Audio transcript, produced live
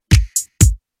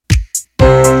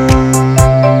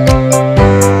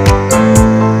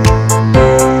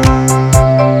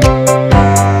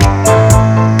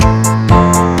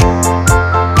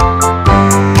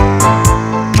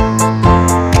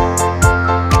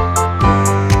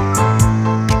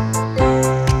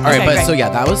Okay. So yeah,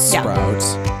 that was Yeah. Sprout.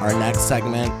 Our next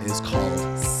segment is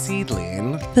called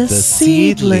Seedling. The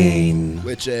Seedling.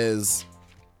 Which is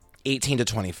 18 to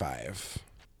 25.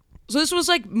 So this was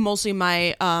like mostly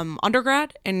my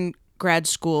undergrad and grad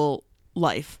school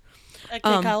life. At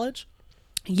K College?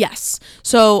 Yes.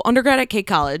 So undergrad at K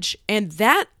College, and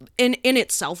that in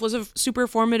itself was a super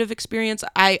formative experience.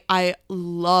 I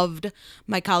loved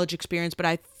my college experience, but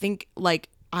I think like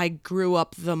I grew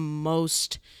up the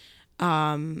most,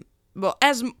 well,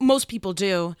 as most people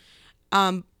do,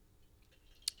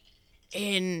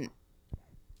 in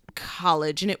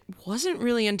college. And it wasn't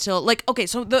really until like, okay,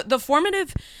 so the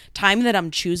formative time that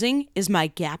I'm choosing is my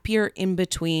gap year in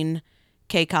between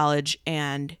K College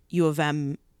and U of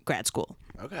M grad school.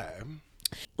 Okay.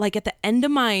 Like at the end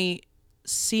of my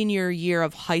senior year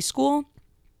of high school,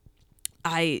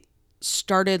 I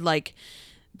started like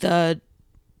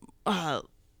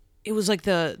it was like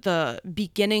the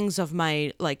beginnings of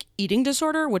my like eating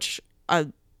disorder, which I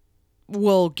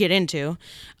will get into.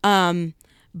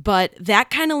 But that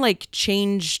kind of like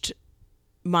changed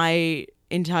my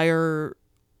entire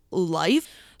life.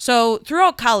 So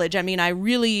throughout college, I mean, I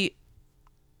really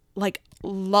like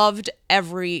loved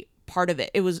every part of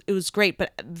it. It was great,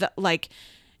 but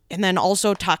and then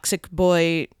also Toxic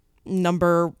Boy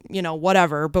number,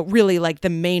 whatever, but really like the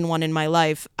main one in my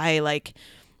life, I like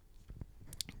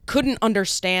couldn't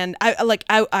understand.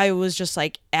 I was just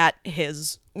like at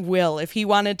his will. If he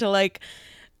wanted to like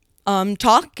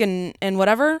talk and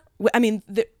whatever. I mean,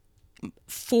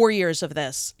 4 years of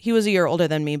this. He was a year older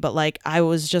than me, but like I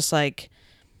was just like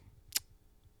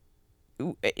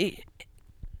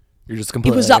You're just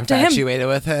completely was up to him. infatuated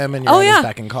with him, and you're at his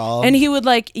beck and call. And he would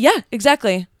like, yeah,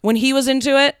 exactly. When he was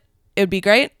into it, it would be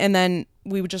great, and then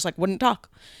we would just like wouldn't talk.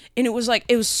 And it was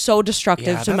so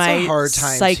destructive to that's my a hard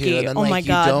time psyche. too. And then, oh like, my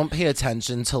god! You don't pay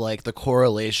attention to like the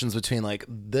correlations between like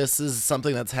this is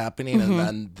something that's happening, and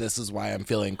then this is why I'm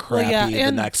feeling crappy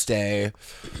the next day.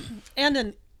 And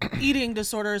an eating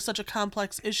disorder is such a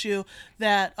complex issue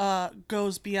that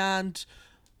goes beyond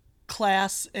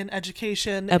class and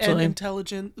education Absolutely. and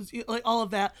intelligence, like all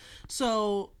of that.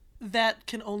 So that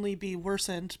can only be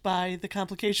worsened by the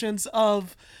complications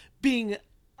of being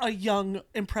a young,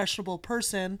 impressionable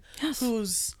person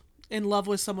who's in love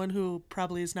with someone who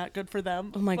probably is not good for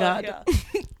them. Oh my But, god!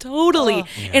 yeah. Totally.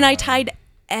 And I tied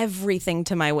everything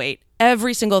to my weight.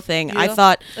 Every single thing. I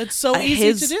thought it's so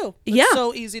easy to do. It's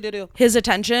so easy to do. His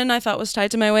attention, I thought, was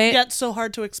tied to my weight. Yet so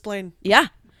hard to explain. Yeah.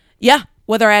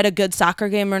 Whether I had a good soccer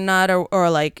game or not, or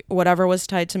like whatever was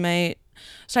tied to my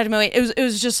weight. It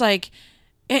was just like,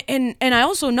 and I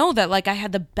also know that like I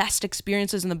had the best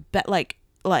experiences and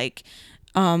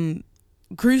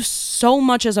grew so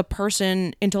much as a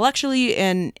person intellectually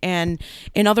and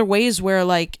in other ways where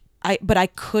like but I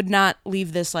could not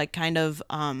leave this like kind of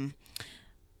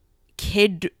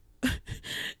kid.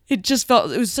 It just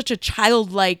felt, it was such a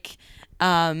childlike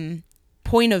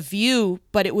point of view,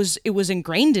 but it was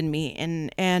ingrained in me.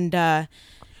 And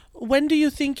when do you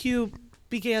think you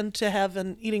began to have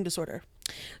an eating disorder?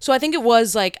 So I think it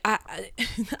was like I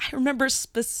remember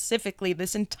specifically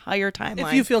this entire timeline.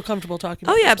 If you feel comfortable talking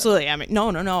about yeah, absolutely. I mean,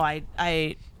 no.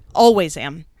 I always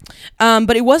am.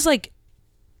 But it was like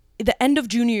the end of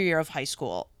junior year of high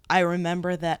school. I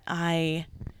remember that there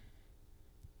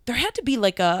had to be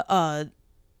like a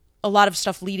lot of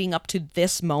stuff leading up to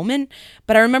this moment,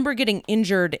 but I remember getting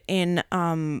injured in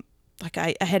like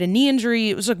I had a knee injury.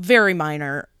 It was like very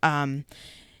minor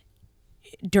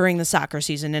during the soccer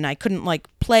season, and I couldn't like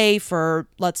play for,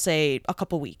 let's say, a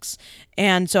couple weeks.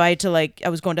 And so I had to like, I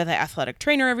was going to the athletic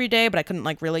trainer every day, but I couldn't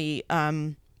like really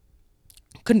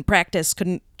couldn't practice,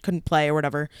 couldn't play or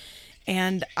whatever.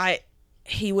 And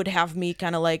he would have me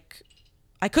kind of like,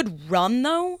 I could run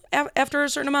though after a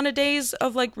certain amount of days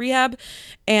of like rehab.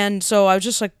 And so I was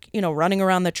just like, running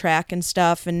around the track and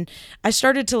stuff. And I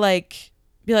started to like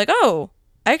be like, oh,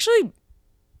 actually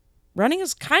running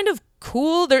is kind of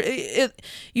cool.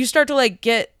 You start to like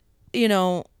get,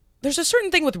 there's a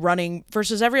certain thing with running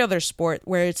versus every other sport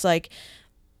where it's like,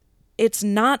 it's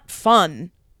not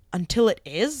fun until it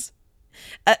is.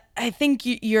 I think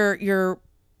you're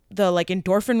the like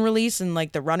endorphin release and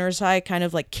like the runner's high kind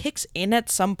of like kicks in at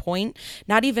some point,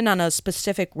 not even on a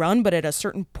specific run, but at a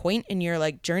certain point in your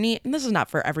like journey. And this is not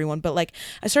for everyone, but like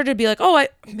I started to be like, oh,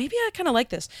 maybe I kind of like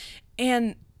this.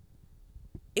 And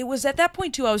it was at that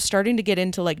point too, I was starting to get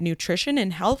into like nutrition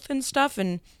and health and stuff.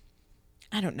 And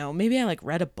I don't know, maybe I like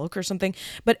read a book or something,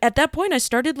 but at that point I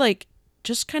started like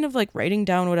just kind of like writing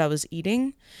down what I was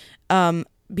eating.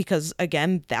 Because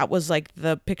again, that was like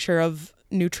the picture of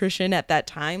nutrition at that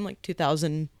time, like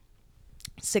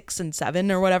 2006 and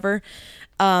 2007 or whatever.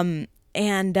 And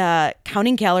and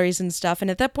counting calories and stuff. And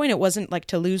at that point, it wasn't like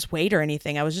to lose weight or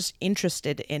anything. I was just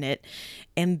interested in it.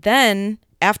 And then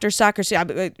after soccer,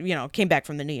 came back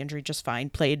from the knee injury just fine.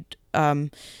 Played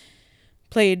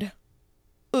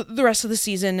the rest of the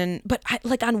season, but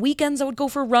on weekends I would go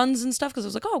for runs and stuff because I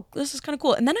was like, oh, this is kind of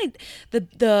cool. And then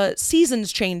the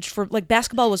seasons changed for like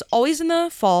basketball was always in the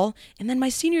fall, and then my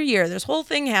senior year, this whole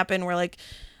thing happened where like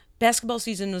basketball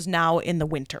season was now in the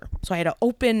winter, so I had an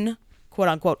open, quote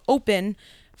unquote, open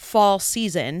fall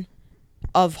season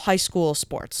of high school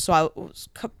sports. So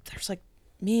there's like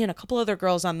me and a couple other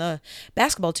girls on the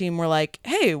basketball team were like,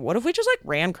 hey, what if we just like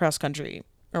ran cross country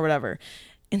or whatever?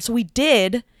 And so we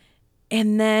did.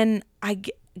 And then I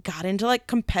got into like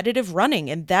competitive running,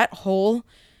 and that whole,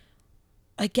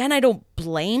 again, I don't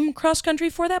blame cross country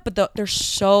for that, but there's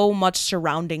so much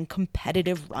surrounding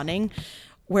competitive running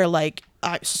where like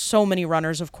so many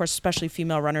runners, of course, especially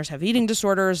female runners, have eating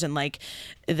disorders, and like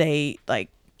they like,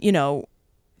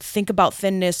 think about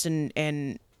thinness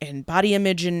and body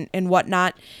image and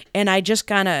whatnot. And I just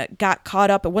kind of got caught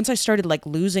up. And once I started like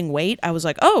losing weight, I was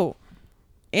like, oh,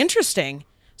 interesting.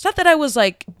 It's not that I was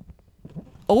like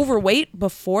overweight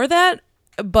before that,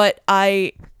 but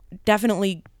I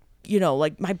definitely,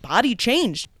 like my body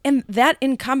changed. And that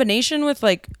in combination with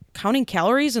like counting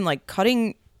calories and like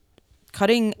cutting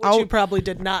Which out. you probably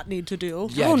did not need to do.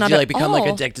 Yeah, Oh, did not you like at become like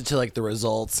all. addicted to like the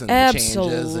results and the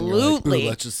changes, and you're like, Absolutely. ooh,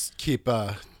 let's just keep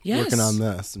Yes. working on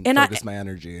this and focus my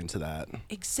energy into that.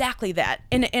 Exactly that.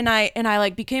 And I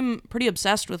like became pretty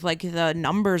obsessed with like the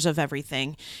numbers of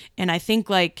everything. And I think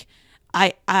like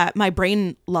my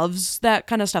brain loves that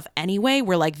kind of stuff anyway,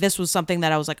 where like this was something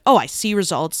that I was like, oh, I see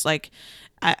results. Like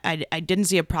I didn't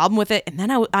see a problem with it. And then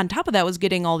on top of that was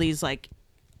getting all these like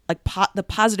the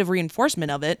positive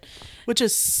reinforcement of it, which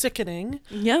is sickening.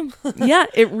 Yeah,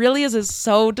 it really is. It's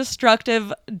so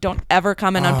destructive. Don't ever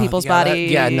comment on people's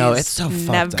bodies. No, it's so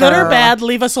fucked up. Good or bad,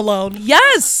 leave us alone.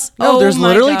 Yes. No, there's my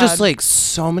literally God. just like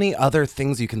so many other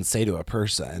things you can say to a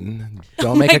person.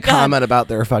 Don't make a comment about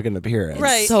their fucking appearance.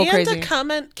 Right. So and crazy. a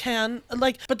comment can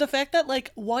but the fact that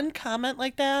like one comment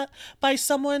like that by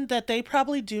someone that they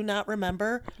probably do not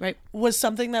remember Right. was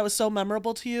something that was so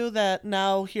memorable to you that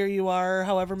now here you are,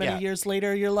 however many Yeah. years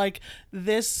later, you're like,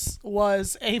 this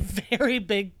was a very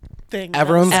big thing.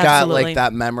 Everyone's got Absolutely. like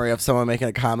that memory of someone making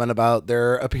a comment about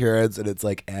their appearance, and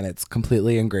it's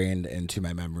completely ingrained into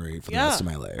my memory for the Yeah. rest of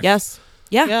my life. Yes.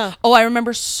 Yeah. Yeah. Oh, I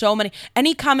remember so many.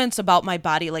 Any comments about my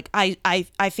body, like I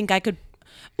think I could,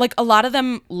 like a lot of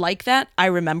them like that. I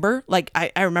remember, like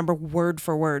I remember word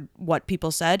for word what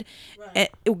people said,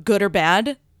 good or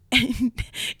bad. And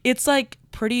it's like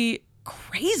pretty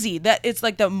crazy that it's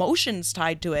like the emotions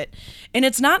tied to it, and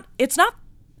it's not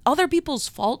other people's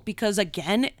fault, because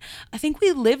again, I think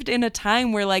we lived in a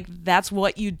time where like that's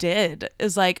what you did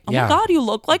is like, oh Yeah. my God, you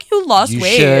look like you lost You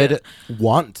weight. should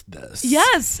want this.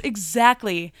 Yes,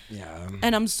 exactly. Yeah.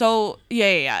 And I'm so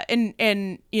yeah. And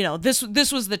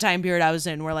this was the time period I was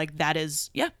in where like that's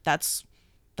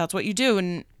what you do,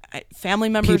 and family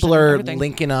members. People and are everything.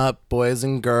 linking up, boys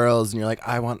and girls, and you're like,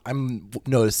 I'm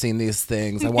noticing these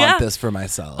things. I Yeah. want this for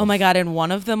myself. Oh my God! And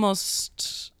one of the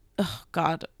most, oh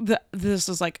God, this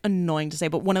is like annoying to say,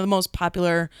 but one of the most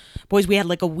popular boys, we had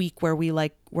like a week where we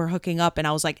like were hooking up, and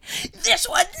I was like, this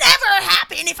would never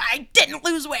happen if I didn't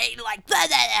lose weight. Like, blah,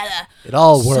 blah, blah, blah. It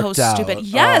all So worked out. stupid. Oh,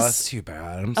 Yes. that's too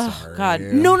bad. I'm Oh sorry. God,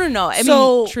 no. I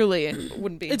So, mean, truly, it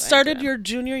wouldn't be. It started your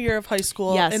junior year of high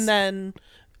school, Yes. and then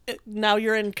now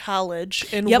you're in college.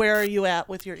 And Yep. where are you at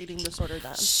with your eating disorder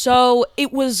then? So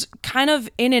it was kind of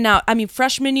in and out. I mean,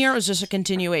 freshman year was just a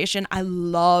continuation. I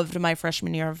loved my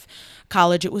freshman year of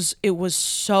college. It was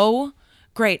so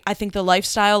great. I think the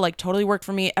lifestyle like totally worked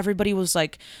for me. Everybody was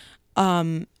like,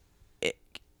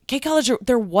 K college,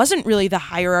 there wasn't really the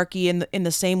hierarchy in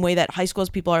the same way that high schools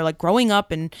people are like growing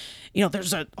up, and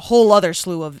there's a whole other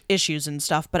slew of issues and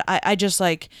stuff. But I just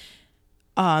like,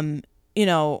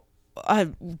 I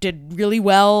did really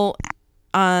well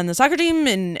on the soccer team,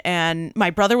 and my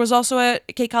brother was also at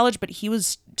K college, but he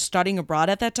was studying abroad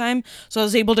at that time, so I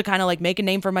was able to kind of like make a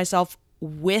name for myself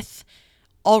with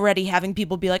already having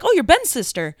people be like, oh, you're Ben's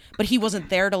sister, but he wasn't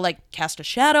there to like cast a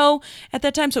shadow at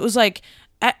that time. So it was like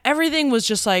everything was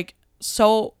just like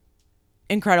so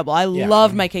incredible. I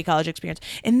loved my K college experience.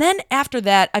 And then after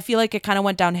that, I feel like it kind of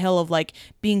went downhill of like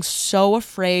being so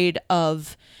afraid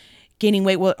of gaining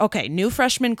weight. Well, okay, new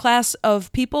freshman class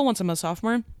of people once I'm a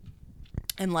sophomore,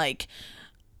 and like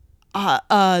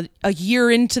a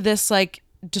year into this like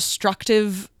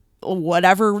destructive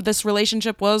whatever this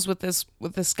relationship was with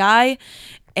this guy,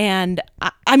 and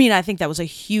I mean I think that was a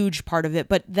huge part of it,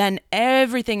 but then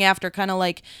everything after kind of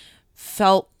like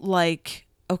felt like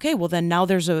okay, well then now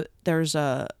there's a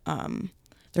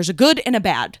good and a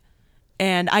bad,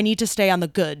 and I need to stay on the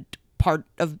good part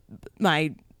of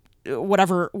my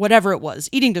whatever it was,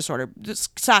 eating disorder,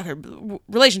 soccer,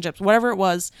 relationships, whatever it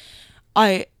was.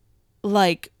 I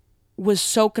like was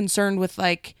so concerned with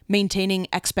like maintaining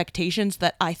expectations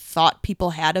that I thought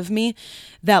people had of me,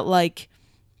 that like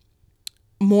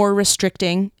more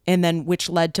restricting, and then which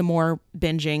led to more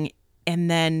binging, and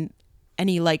then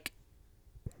any like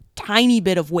tiny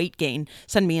bit of weight gain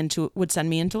would send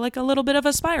me into like a little bit of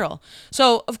a spiral.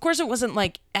 So of course it wasn't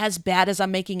like as bad as I'm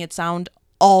making it sound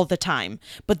all the time,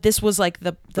 but this was like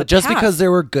the but just path. Because there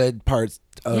were good parts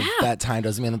of that time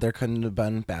doesn't mean that there couldn't have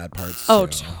been bad parts oh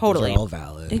too. Totally. Those are all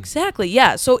valid. Exactly.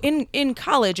 Yeah, so in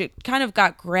college it kind of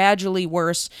got gradually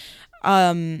worse,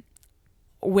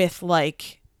 with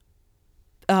like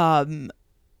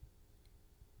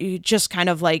just kind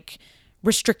of like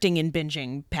restricting and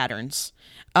binging patterns,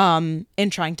 and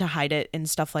trying to hide it and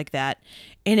stuff like that.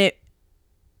 And it,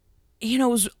 you know,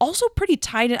 it was also pretty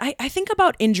tied in. I think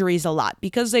about injuries a lot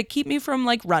because they keep me from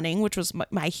like running, which was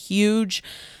my huge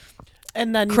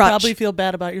and then crutch. You probably feel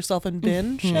bad about yourself and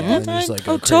binge at that time. Like,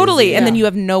 oh, totally. And then you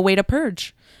have no way to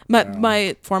purge.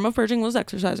 My form of purging was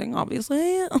exercising,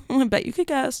 obviously. I bet you could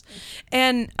guess.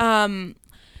 And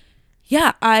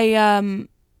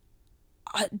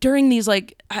during these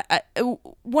like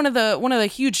one of the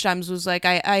huge times was like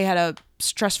I had a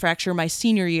stress fracture my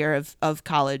senior year of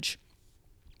college,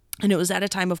 and it was at a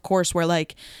time, of course, where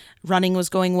like running was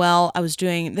going well. I was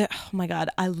doing oh my god,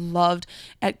 I loved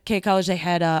at K College. They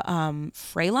had a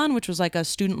Fralon, which was like a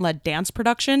student-led dance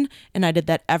production, and I did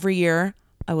that every year.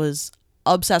 I was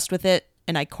obsessed with it,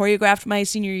 and I choreographed my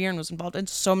senior year and was involved in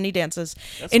so many dances.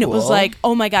 That's and cool. It was like,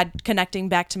 oh my god, connecting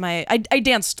back to my I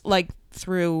danced like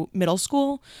through middle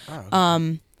school.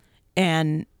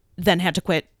 And then had to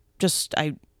quit.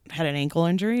 I had an ankle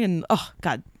injury, and oh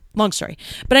god, long story.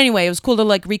 But anyway, it was cool to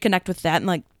like reconnect with that, and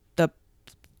like the,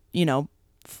 you know,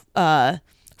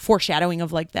 foreshadowing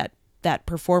of like that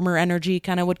performer energy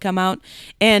kind of would come out.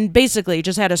 And basically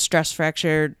just had a stress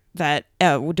fracture that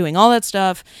doing all that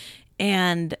stuff.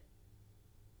 And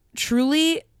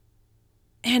truly,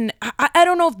 and I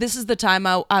don't know if this is the time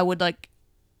I would like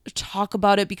talk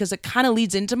about it, because it kind of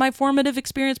leads into my formative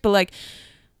experience, but like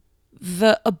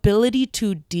the ability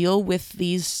to deal with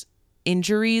these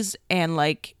injuries and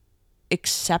like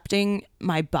accepting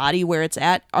my body where it's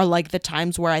at are like the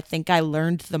times where I think I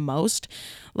learned the most.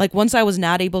 Like once I was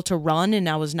not able to run and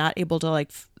I was not able to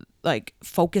like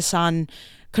focus on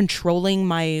controlling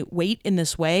my weight in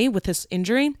this way with this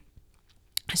injury,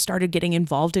 I started getting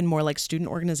involved in more like student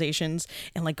organizations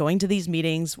and like going to these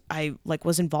meetings. I like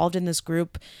was involved in this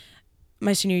group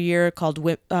my senior year called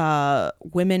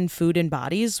Women, Food, and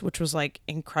Bodies, which was like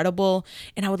incredible.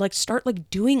 And I would like start like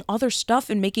doing other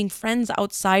stuff and making friends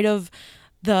outside of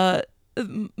the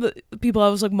people I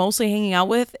was like mostly hanging out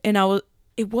with. And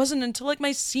it wasn't until like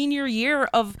my senior year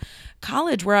of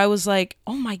college where I was like,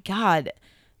 oh my God,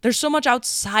 there's so much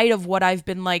outside of what I've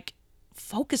been like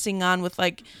focusing on with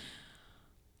like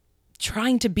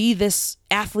trying to be this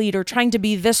athlete or trying to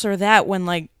be this or that, when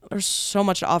like there's so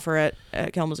much to offer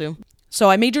at Kalamazoo. So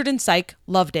I majored in psych,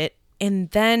 loved it. And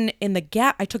then in the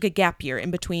gap, I took a gap year in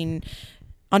between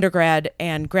undergrad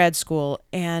and grad school.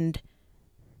 And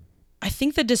I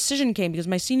think the decision came because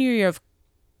my senior year of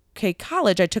K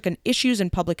College, I took an issues in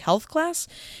public health class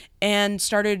and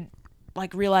started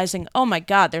like realizing, oh my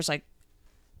God, there's like,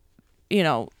 you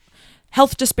know,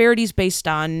 health disparities based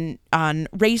on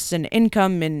race and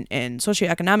income and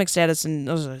socioeconomic status, and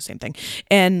those are the same thing,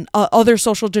 and other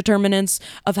social determinants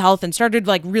of health, and started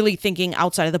like really thinking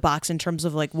outside of the box in terms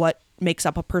of like what makes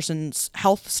up a person's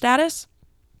health status.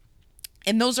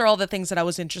 And those are all the things that I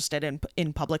was interested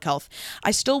in public health.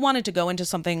 I still wanted to go into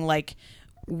something like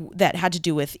that had to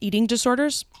do with eating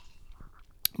disorders,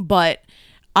 but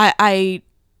my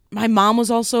mom was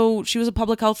also, she was a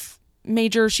public health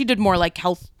major. She did more like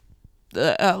health,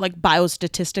 like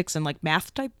biostatistics and like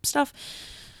math type stuff,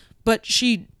 but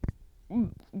she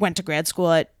went to grad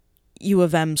school at U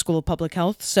of M School of Public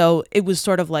Health. So it was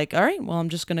sort of like, all right, well, I'm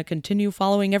just going to continue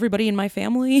following everybody in my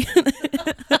family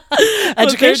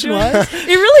education wise. It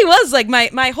really was like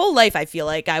my whole life. I feel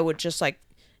like I would just like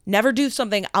never do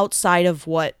something outside of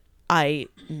what I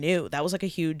knew. That was like a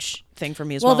huge thing for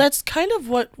me as well. Well, that's kind of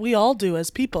what we all do as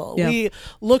people. Yeah. We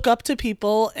look up to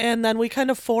people and then we kind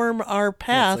of form our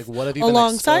path like, what have you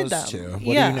alongside them. To? What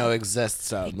do you know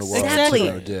exists out in the world to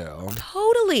go do?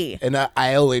 Totally. And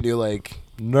I only knew like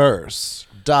nurse,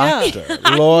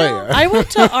 doctor, lawyer. I went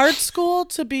to art school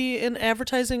to be in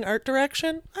advertising art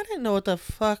direction. I didn't know what the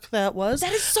fuck that was.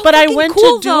 That is so but I fucking went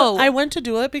cool, to do though. I went to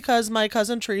do it because my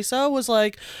cousin Teresa was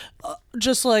like,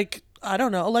 just like, I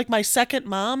don't know, like my second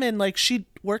mom, and like she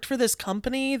worked for this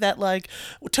company that like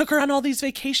took her on all these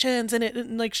vacations,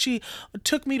 and like she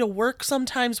took me to work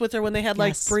sometimes with her when they had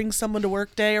like Yes. bring someone to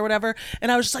work day or whatever,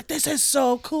 and I was just like, this is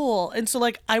so cool. And so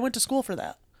like I went to school for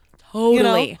that.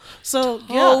 Totally. You know? So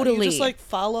yeah, you Totally. just like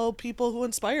follow people who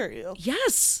inspire you.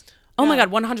 Yes. Oh my Yeah.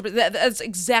 God, 100%. That's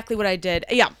exactly what I did.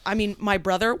 Yeah. I mean, my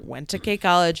brother went to K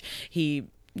College. He,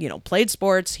 played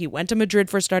sports. He went to Madrid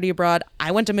for study abroad.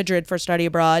 I went to Madrid for study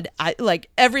abroad. I like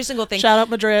every single thing. Shout out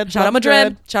Madrid. Shout Love out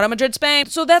Madrid. Shout out Madrid, Spain.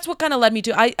 So that's what kind of led me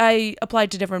to. I applied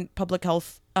to different public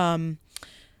health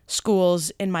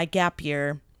schools in my gap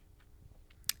year.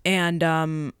 And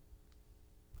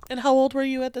And how old were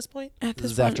you at this point?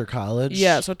 This is after college.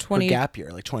 Yeah, so Or 20 gap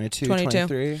year, like 22, 22.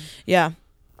 23. yeah.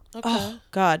 Okay. Oh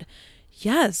God.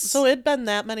 Yes. So it'd been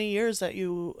that many years that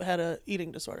you had a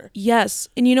eating disorder. yes.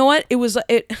 And you know what? It was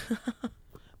it.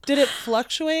 Did it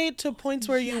fluctuate to points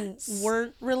where you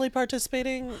weren't really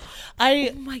participating?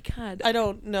 Oh my God. I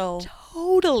don't know.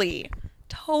 Totally.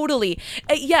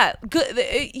 Yeah,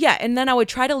 good. Yeah, and then I would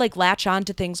try to like latch on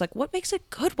to things like what makes it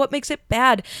good, what makes it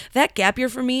bad. That gap year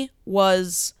for me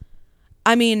was,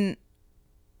 I mean,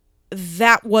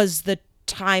 that was the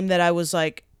time that I was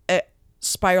like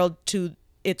spiraled to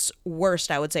its worst,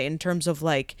 I would say, in terms of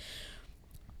like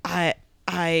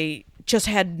I just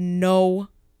had no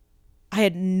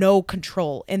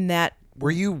control in that. Were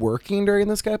you working during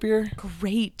this gap year?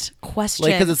 Great question.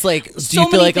 Like, because it's like, do So you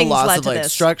feel many like a things loss led of to like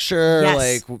this. structure?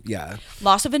 Yes. Like, yeah.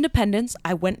 Loss of independence.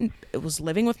 I went and was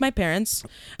living with my parents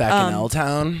Back in L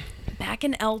Town. back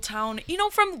in L Town.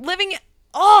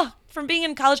 From being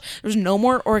in college, there was no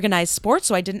more organized sports,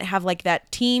 so I didn't have like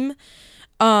that team.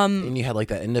 And you had like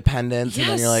that independence, and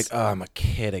then you're like, Yes. oh, I'm a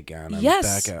kid again. I'm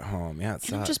Yes. back at home. Yeah, it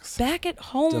And I'm sucks. just back at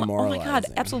home. Oh my God,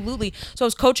 Demoralizing. absolutely. So I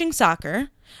was coaching soccer.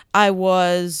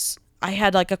 I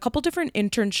had like a couple different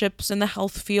internships in the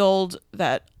health field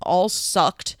that all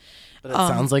sucked. But it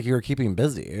sounds like you were keeping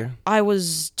busy. I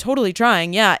was totally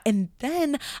trying, yeah. And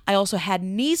then I also had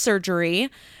knee surgery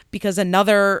because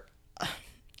another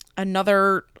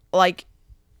like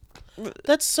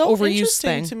That's so Overuse interesting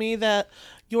thing. to me that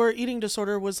your eating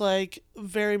disorder was like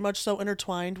very much so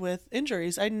intertwined with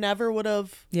injuries. I never would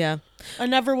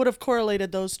have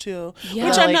correlated those two. Yeah.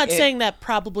 Which Like I'm not it- saying that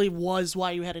probably was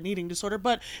why you had an eating disorder,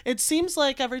 but it seems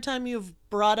like every time you've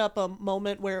brought up a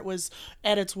moment where it was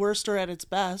at its worst or at its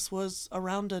best was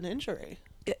around an injury.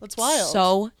 That's wild.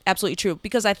 So absolutely true.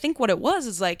 Because I think what it was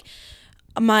is like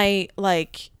my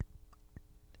like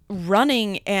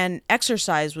running and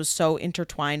exercise was so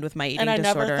intertwined with my eating and I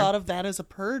disorder. never thought of that as a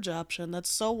purge option. That's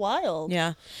so wild.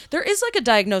 Yeah. There is like a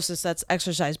diagnosis that's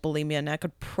exercise bulimia, and I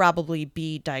could probably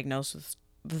be diagnosed with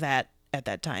that at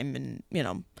that time. And,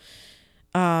 yeah.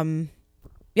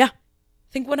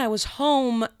 I think when I was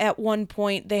home at one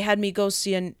point, they had me go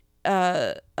see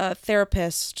a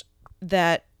therapist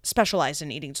that specialized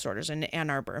in eating disorders in Ann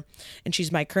Arbor. And she's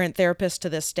my current therapist to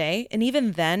this day. And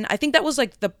even then, I think that was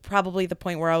like probably the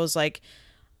point where I was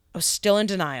still in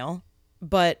denial,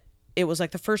 but it was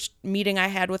like the first meeting I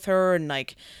had with her, and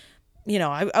like,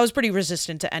 I was pretty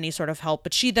resistant to any sort of help,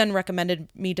 but she then recommended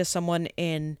me to someone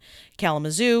in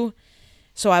Kalamazoo.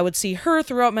 So I would see her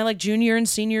throughout my like junior and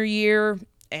senior year,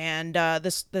 and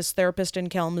this therapist in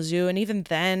Kalamazoo. And even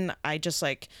then I just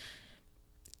like,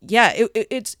 yeah,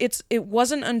 it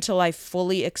wasn't until I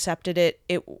fully accepted it.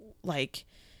 It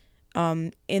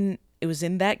was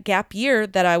in that gap year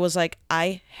that I was like,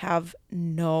 I have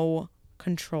no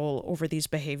control over these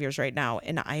behaviors right now,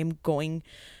 and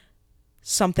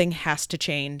something has to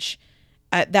change.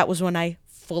 That was when I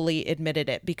fully admitted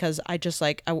it, because I just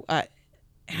like,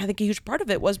 I think a huge part of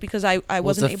it was because I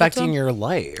wasn't It's able affecting to. your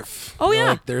life. Oh,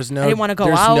 yeah. Like, there's no. I didn't wanna go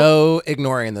there's out. no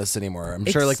ignoring this anymore. I'm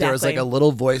sure like there was like Exactly. a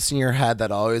little voice in your head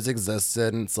that always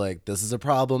existed, and it's like, this is a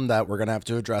problem that we're gonna have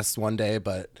to address one day.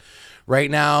 But right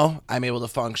now, I'm able to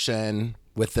function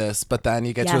with this. But then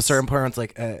you get to a Yes. certain point where it's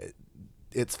like,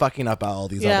 it's fucking up all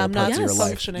these Yeah, other I'm not parts of your life.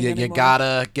 functioning You anymore.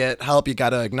 gotta get help. You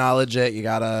gotta acknowledge it. You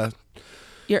gotta.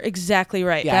 You're exactly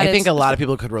right. Yeah, That I think is- a lot of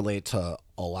people could relate to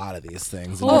a lot of these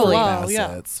things. In Oh, different wow, yeah.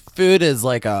 facets. Food is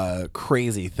like a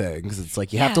crazy thing, 'cause it's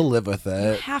like you have to Yeah. live with You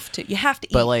it. have to eat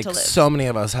But like to live. so many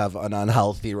of us have an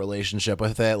unhealthy relationship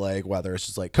with it, like whether it's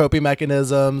just like coping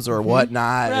mechanisms or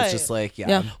whatnot. Right. It's just like,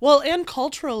 Yeah. Well, and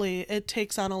culturally, it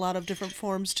takes on a lot of different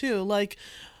forms too. Like,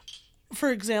 for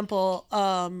example,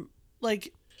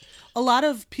 like a lot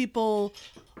of people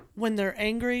when they're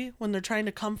angry, when they're trying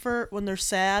to comfort, when they're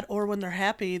sad, or when they're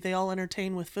happy, they all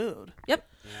entertain with food. Yep.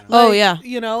 Like, Oh yeah.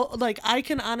 You know, like I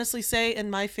can honestly say in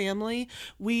my family,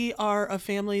 we are a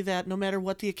family that no matter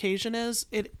what the occasion is,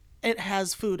 it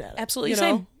has food at it. Absolutely you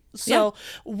same. know? So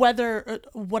whether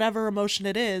whatever emotion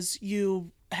it is,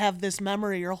 you have this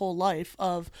memory your whole life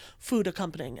of food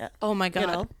accompanying it. Oh my God. You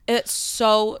know? It's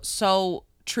so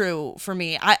true for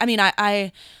me. I mean,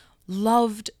 I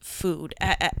loved food.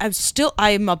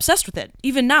 I'm obsessed with it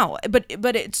even now. But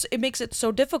it makes it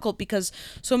so difficult because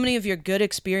so many of your good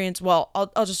experience, well,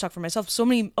 I'll just talk for myself. So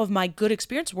many of my good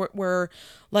experience were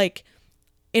like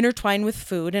intertwined with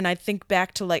food. And I think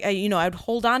back to like, I'd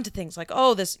hold on to things like,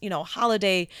 oh, this,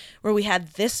 holiday where we had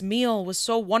this meal was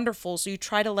so wonderful. So you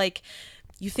try to like,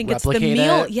 you think Replicate it's the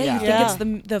meal. it. Yeah, you Yeah.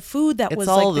 think it's the food that It's was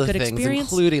all like the the good things,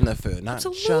 experience. including the food, not just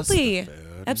Absolutely. the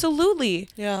food. Absolutely.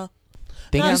 Yeah.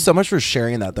 Thank you so much for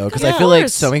sharing that, though, because Yeah, I feel of like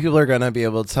course. so many people are gonna be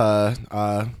able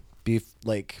to be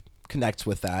like connect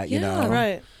with that, you Yeah. know,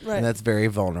 Right. And that's very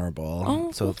vulnerable.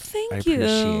 Oh, so well, thank I you.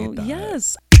 appreciate that.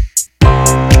 Yes. We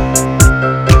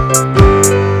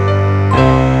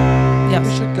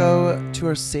Yes. should go to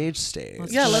our sage stage.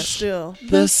 Yeah, let's do.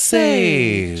 The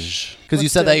sage. Because you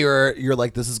Let's said do that it. you're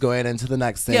like, this is going into the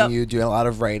next thing. Yep. You do a lot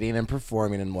of writing and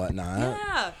performing and whatnot.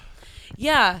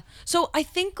 Yeah. So I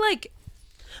think like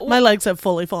My legs have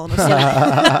fully fallen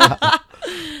asleep.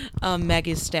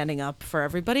 Maggie's standing up for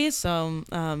everybody. So,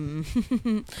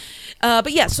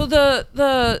 but yeah.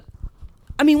 So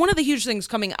I mean, one of the huge things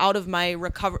coming out of my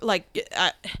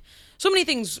so many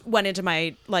things went into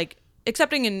my like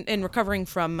accepting and recovering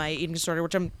from my eating disorder,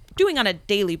 which I'm doing on a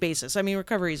daily basis. I mean,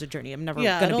 recovery is a journey. I'm never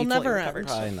Yeah, going to be it'll fully never recovered. end.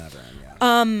 Probably never.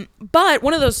 Yeah. But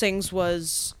one of those things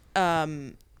was,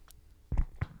 of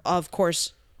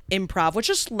course, improv, which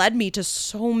just led me to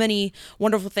so many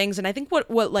wonderful things. And I think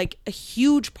what like a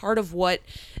huge part of what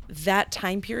that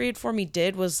time period for me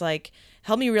did was like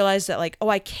help me realize that like, oh,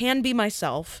 I can be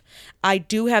myself. I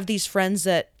do have these friends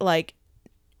that like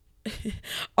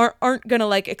aren't gonna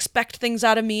like expect things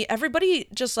out of me. Everybody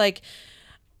just like,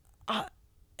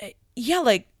 yeah,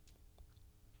 like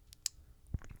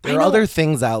There are other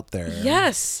things out there.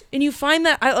 yes, and you find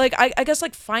that I guess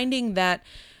like finding that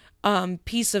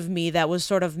piece of me that was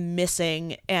sort of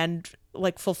missing and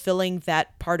like fulfilling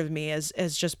that part of me has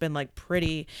just been like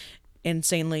pretty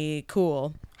insanely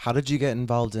cool. How did you get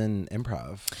involved in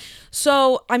improv?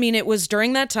 So, I mean, it was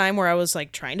during that time where I was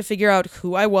like trying to figure out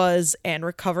who I was and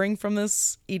recovering from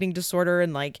this eating disorder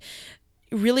and like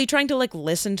really trying to like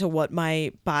listen to what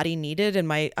my body needed.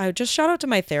 And I just shout out to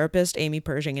my therapist, Amy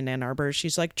Pershing in Ann Arbor.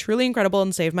 She's like truly incredible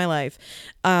and saved my life.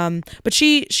 But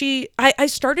I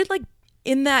started like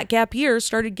in that gap year,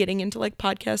 started getting into like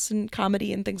podcasts and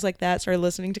comedy and things like that. Started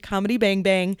listening to Comedy Bang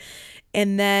Bang.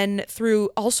 And then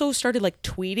also started like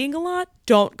tweeting a lot.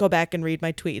 Don't go back and read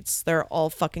my tweets. They're all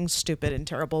fucking stupid and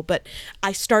terrible. But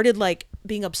I started like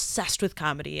being obsessed with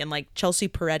comedy, and like Chelsea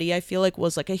Peretti, I feel like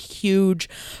was like a huge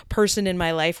person in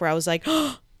my life where I was like,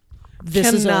 oh,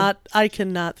 I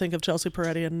cannot think of Chelsea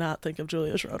Peretti and not think of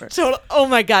Julia Schroeder oh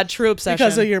my God, true obsession.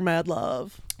 because of your mad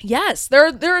love. Yes, there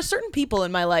are certain people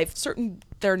in my life,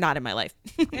 they're not in my life.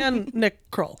 And Nick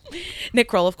Kroll. Nick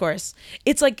Kroll, of course.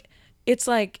 It's like,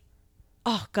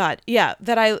 oh God, yeah,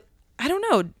 that I don't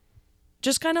know,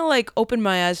 just kind of like opened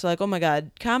my eyes to like, oh my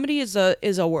God, comedy is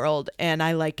a world and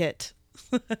I like it.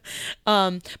 But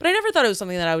I never thought it was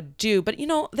something that I would do. But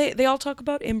they all talk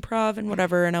about improv and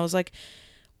whatever, and I was like,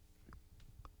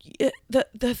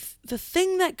 the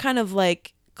thing that kind of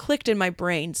like clicked in my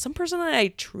brain, some person that I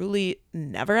truly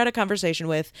never had a conversation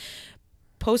with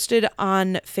posted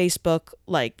on Facebook,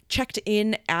 like checked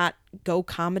in at Go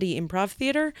Comedy Improv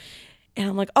Theater, and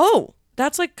I'm like, oh,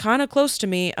 that's like kind of close to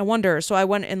me. I wonder. So I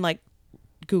went and like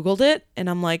Googled it, and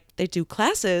I'm like, they do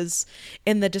classes,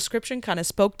 and the description kind of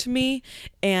spoke to me,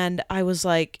 and I was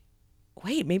like,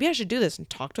 wait, maybe I should do this, and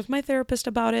talked with my therapist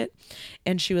about it,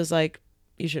 and she was like,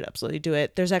 you should absolutely do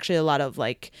it. There's actually a lot of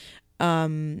like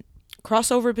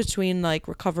crossover between like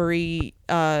recovery,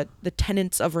 the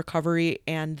tenets of recovery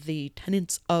and the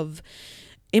tenets of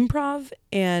improv,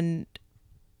 and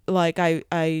like I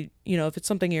if it's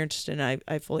something you're interested in,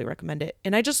 I fully recommend it.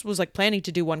 And I just was like planning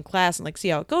to do one class and like see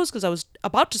how it goes because I was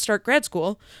about to start grad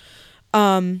school,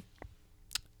 and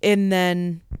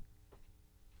then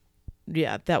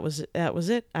yeah, that was it.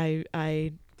 I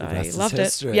loved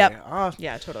it. Yep. Oh.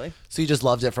 Yeah, totally. So you just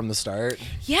loved it from the start?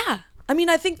 Yeah. I mean,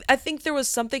 I think there was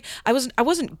something, I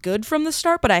wasn't good from the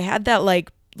start, but I had that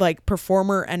like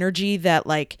performer energy that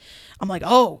like, I'm like,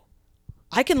 oh,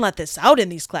 I can let this out in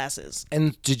these classes.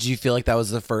 And did you feel like that was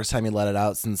the first time you let it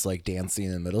out since like dancing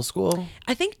in middle school?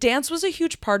 I think dance was a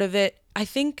huge part of it. I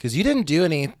think, Because you didn't do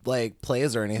any like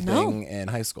plays or anything in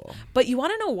high school. but you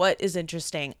want to know what is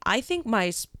interesting? I think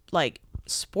my like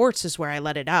sports is where I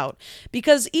let it out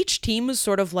because each team was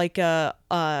sort of like a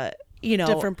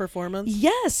Different performance.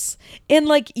 Yes. And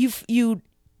like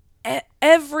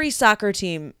every soccer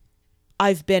team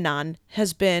I've been on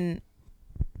has been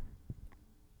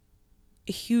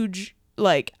a huge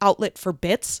like outlet for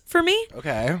bits for me.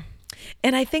 Okay.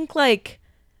 And I think like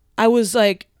I was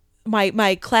like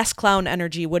my class clown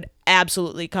energy would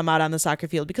absolutely come out on the soccer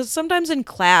field because sometimes in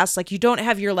class like you don't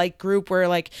have your like group where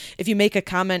like if you make a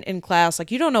comment in class like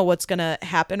you don't know what's gonna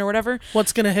happen or whatever.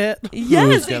 What's gonna hit?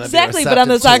 Yes, gonna be exactly. But on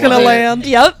the receptive to soccer what? Land.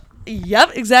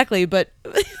 Yep, exactly. But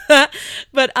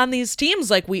but on these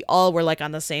teams, like we all were like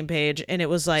on the same page, and it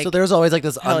was like So there's always like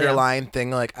this yeah. underlying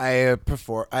thing, like I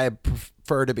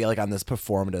prefer to be like on this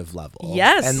performative level.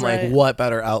 Yes. And like Right. what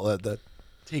better outlet than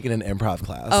taking an improv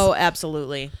class? oh,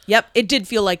 absolutely. Yep, it did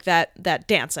feel like that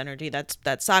dance energy,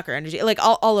 that soccer energy, like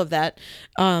all of that.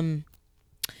 And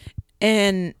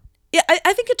yeah,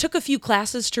 I think it took a few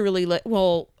classes to really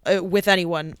with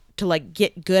anyone to like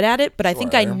get good at it, but I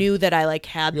think I Sure. knew that I like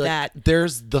had You're that. like,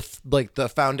 there's the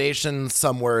foundation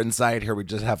somewhere inside here. We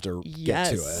just have to get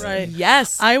to it. Right.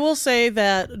 Yes. I will say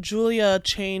that Julia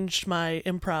changed my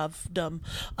improv-dom.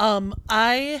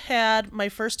 I had my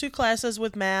first 2 classes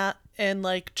with Matt and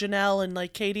like Janelle and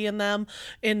like Katie and them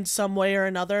in some way or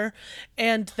another.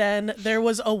 And then there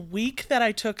was a week that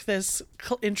I took this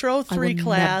intro 3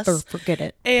 class. Never forget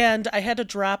it. And I had to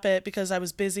drop it because I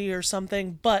was busy or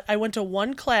something. But I went to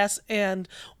one class and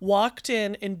walked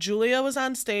in, and Julia was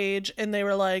on stage, and they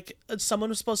were like, someone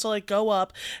was supposed to like go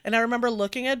up. And I remember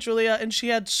looking at Julia, and she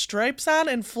had stripes on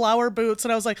and flower boots.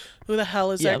 And I was like, who the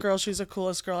hell is that Yep. girl? She's the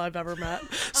coolest girl I've ever met.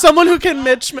 Someone who can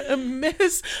mix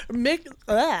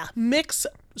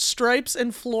stripes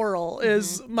and floral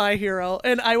is my hero.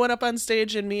 And I went up on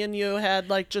stage, and me and you had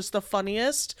like just the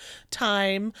funniest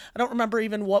time. I don't remember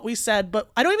even what we said, but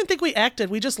I don't even think we acted.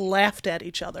 We just laughed at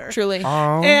each other. Truly.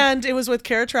 And it was with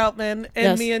Kara Troutman, and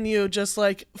Yes. me and you just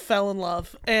like fell in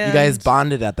love. And You guys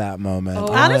bonded at that moment. Oh,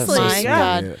 that's honestly, so my sweet.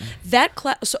 God. That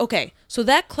class. So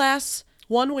that class.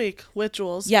 1 week with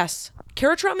Jules. Yes.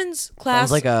 Kara Troutman's class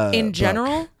Sounds like a in book.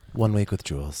 general. 1 week with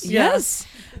Jules. Yes.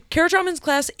 Kara Troutman's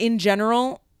class in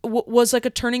general was like a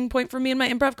turning point for me in my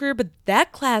improv career. But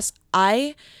that class,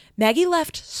 Maggie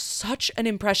left such an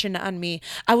impression on me.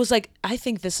 I was like, I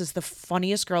think this is the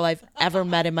funniest girl I've ever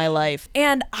met in my life.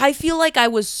 And I feel like I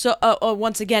was so,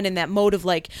 once again, in that mode of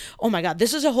like, oh my God,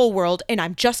 this is a whole world and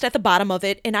I'm just at the bottom of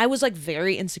it. And I was like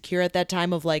very insecure at that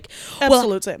time of like,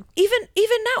 Absolute same. Even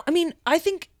now, I mean, I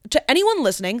think to anyone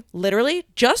listening, literally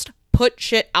just put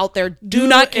shit out there. Do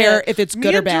not care if it's good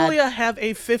Me or and bad. Julia have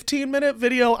a 15-minute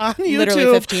video on YouTube. Literally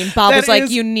 15. Bob that was like,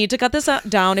 is- you need to cut this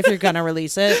down if you're going to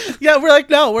release it. Yeah, we're like,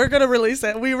 no, we're gonna release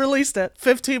it. We released it.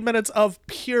 15 minutes of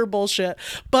pure bullshit.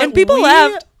 But And people we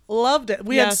laughed. loved it.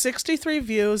 We had Yes. 63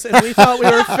 views, and we thought we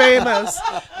were famous.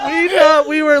 We thought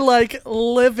we were like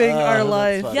living our that's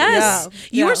life. funny. Yes. Yeah.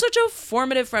 You Yeah. were such a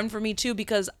formative friend for me too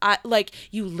because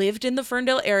you lived in the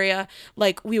Ferndale area.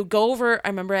 Like we would go over, I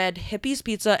remember I had Hippie's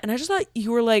Pizza and I just thought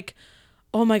you were like,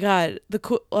 oh my God,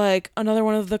 another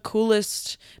one of the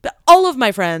coolest. But all of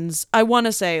my friends, I want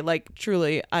to say, like,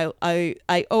 truly, I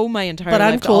owe my entire But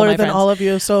life I'm to all my cooler than friends. all of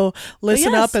you, so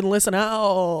listen yes. up and listen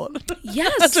out.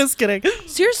 Yes. Just kidding.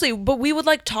 Seriously, but we would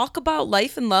like talk about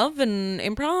life and love and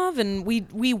improv, and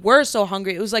we were so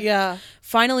hungry. It was like Yeah.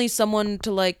 finally someone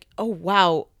to like, oh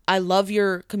wow, I love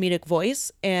your comedic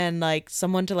voice, and like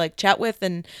someone to like chat with,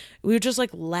 and we would just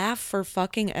like laugh for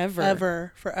fucking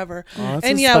ever. Forever. Oh, that's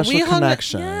and a yeah, special we hung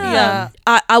connection. Yeah.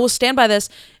 I will stand by this.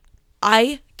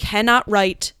 I cannot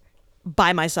write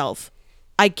by myself.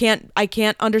 I can't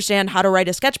understand how to write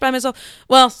a sketch by myself.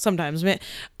 Well, sometimes.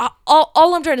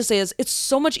 All I'm trying to say is it's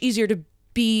so much easier to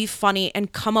be funny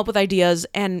and come up with ideas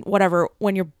and whatever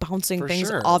when you're bouncing For things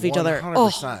sure. off each other. Oh,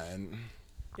 100%.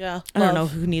 Yeah. I don't love. know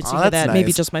who needs to Oh, hear that's that. Maybe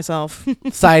nice. just myself.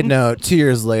 Side note, 2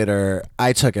 years later,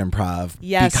 I took improv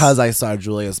Yes. because I saw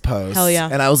Julia's post. Hell yeah.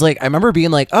 And I was like, I remember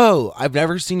being like, oh, I've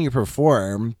never seen you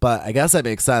perform, but I guess that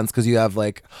makes sense because you have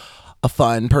like a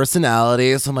fun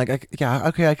personality. So I'm like, yeah,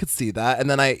 okay, I could see that. And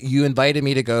then you invited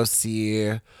me to go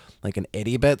see like an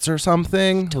Itty Bits or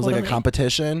something. It was like a Totally.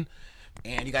 competition.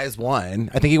 And you guys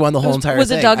won. I think you won the whole entire was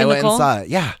it thing. Doug and I went Nicole? and saw it.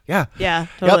 Yeah. Yeah, Yep,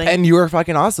 totally. and you were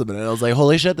fucking awesome. And I was like,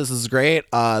 holy shit, this is great.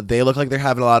 They look like they're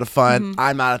having a lot of fun. Mm-hmm.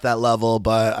 I'm not at that level,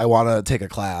 but I want to take a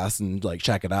class and like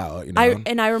check it out. You know?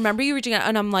 I remember you reaching out,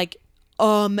 and I'm like,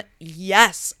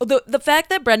 yes. The fact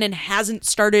that Brendan hasn't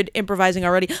started improvising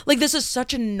already, like this is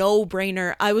such a no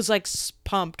brainer. I was like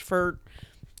pumped for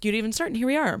you to even start, and here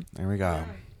we are. There we go.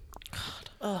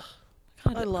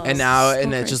 I love And now, So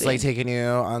and it's just crazy. like taking you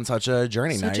on such a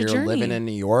journey. Such now a you're living journey. in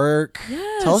New York.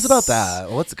 Tell us about Yes.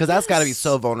 that. Because that's got to be Yes.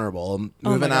 so vulnerable. my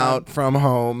Moving God. out from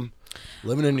home,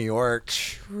 living in New York.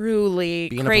 Truly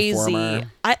Being a crazy.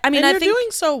 performer. I mean, and I you're think doing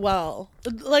so well.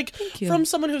 Like you. from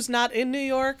someone who's not in New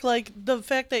York, like the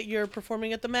fact that you're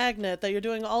performing at the Magnet, that you're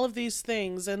doing all of these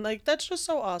things, and like that's just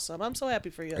so awesome. I'm so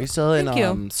happy for you. Are you still in Thank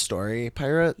you. Story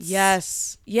Pirates?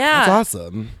 yes, yeah. That's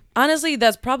awesome. Honestly,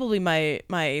 that's probably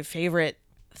my favorite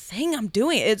thing I'm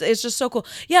doing. It's just so cool.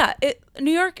 Yeah,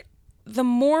 New York. The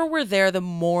more we're there, the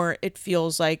more it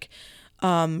feels like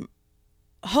home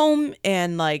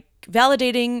and like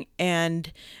validating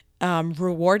and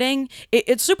rewarding.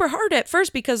 It's super hard at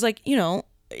first because, like,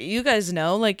 you guys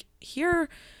know, like here.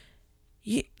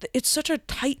 It's such a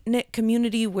tight-knit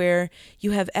community where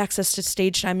you have access to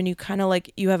stage time and you kind of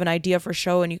like you have an idea for a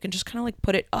show and you can just kind of like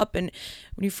put it up. And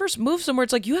when you first move somewhere,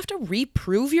 it's like you have to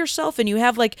reprove yourself, and you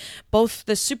have like both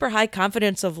the super high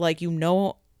confidence of like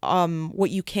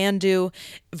what you can do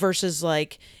versus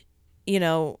like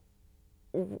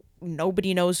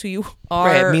nobody knows who you are.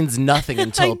 Right. It means nothing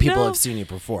until I people know. have seen you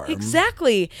perform.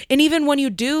 Exactly. And even when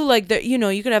you do, like,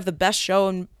 you could have the best show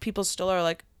and people still are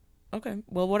like, okay,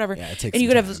 well, whatever. Yeah, it takes and you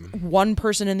some could have time. this one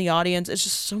person in the audience. It's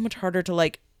just so much harder to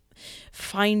like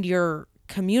find your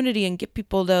community and get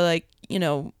people to like,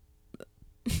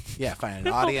 Yeah, find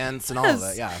an audience and all of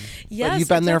Yes. it. Yeah. Yes, But you've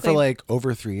been there for exactly. like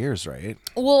over 3 years, right?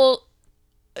 Well,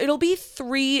 it'll be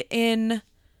 3 in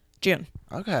June.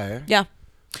 Okay. Yeah.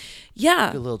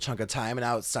 Yeah. A little chunk of time, and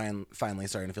now it's finally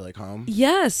starting to feel like home.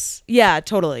 Yes. Yeah,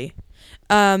 totally.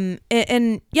 And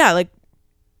yeah, like,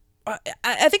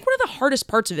 I think one of the hardest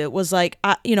parts of it was like,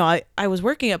 I was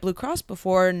working at Blue Cross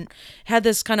before and had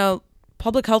this kind of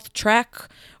public health track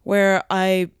where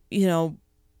I,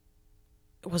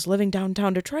 was living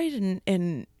downtown Detroit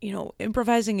and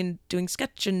improvising and doing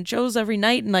sketch and shows every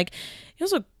night. And like, it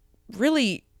was a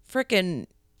really freaking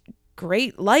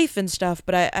great life and stuff.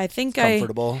 But I think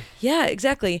Comfortable. yeah,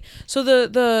 exactly.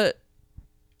 So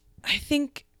I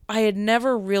think I had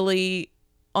never really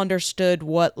understood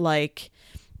what like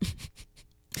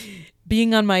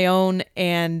being on my own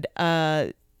and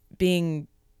being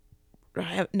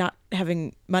not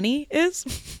having money is.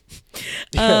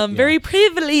 Very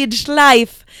privileged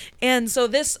life. And so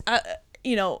this,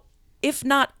 if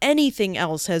not anything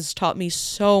else, has taught me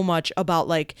so much about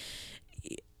like,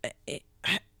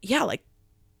 yeah, like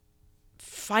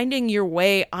finding your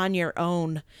way on your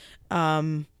own.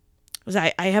 Was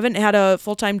I haven't had a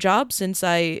full-time job since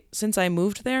I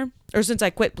moved there, or since I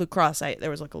quit Blue Cross. There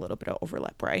was like a little bit of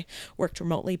overlap where I worked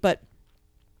remotely, but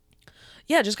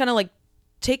yeah, just kind of like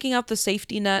taking out the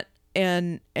safety net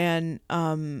and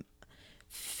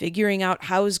figuring out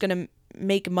how is going to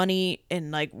make money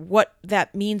and like what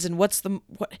that means and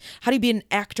how do you be an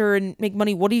actor and make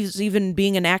money? What is even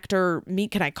being an actor mean?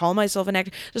 Can I call myself an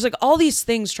actor? There's like all these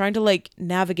things, trying to like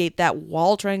navigate that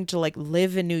wall, trying to like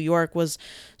live in New York was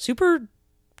super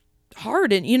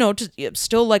hard. And, to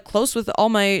still like close with all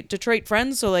my Detroit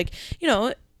friends. So like,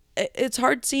 it's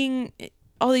hard seeing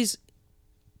all these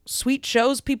sweet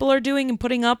shows people are doing and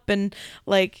putting up, and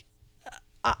like,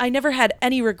 I never had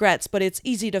any regrets, but it's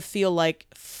easy to feel like,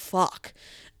 fuck,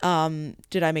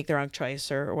 did I make the wrong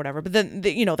choice or whatever? But then,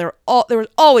 there was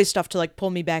always stuff to like pull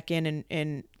me back in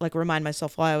and like remind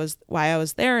myself why I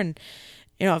was there. And,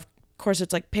 of course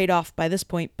it's like paid off by this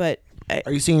point, but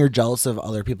Are you saying you're jealous of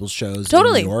other people's shows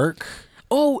Totally. in New York?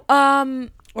 Or no,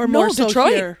 more so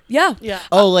Detroit. here. Yeah. Yeah.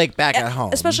 Oh, like back at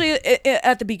home. Especially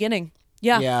at the beginning.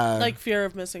 Yeah. Yeah. Like fear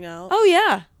of missing out. Oh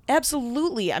yeah,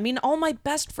 absolutely. I mean, all my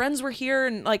best friends were here,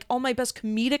 and like all my best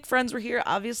comedic friends were here.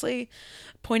 Obviously,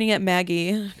 pointing at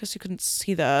Maggie. I guess you couldn't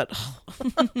see that.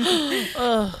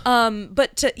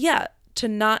 But to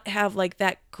not have like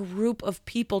that group of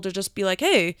people to just be like,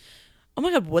 hey, oh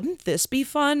my God, wouldn't this be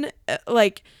fun?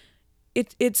 Like,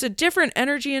 it's a different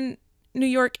energy in New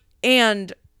York,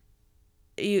 and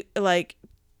you like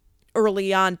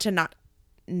early on to not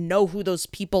know who those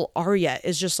people are yet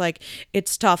is just like,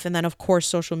 it's tough. And then of course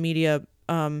social media,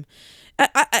 I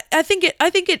think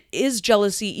it is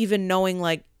jealousy, even knowing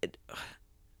like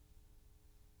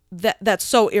that's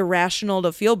so irrational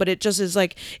to feel, but it just is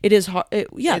like, it is hard.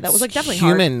 That was like definitely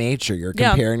human hard. nature. You're Yeah.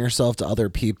 comparing yourself to other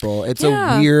people. It's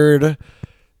Yeah. a weird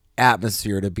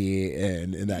atmosphere to be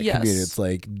in that Yes. community. It's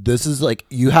like, this is like,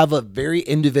 you have a very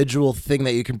individual thing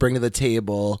that you can bring to the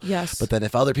table. Yes. But then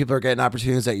if other people are getting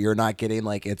opportunities that you're not getting,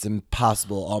 like, it's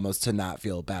impossible almost to not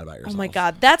feel bad about yourself. Oh my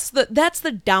God, that's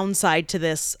the downside to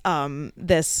this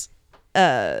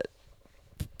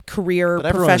career, But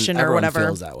everyone- profession, or everyone whatever.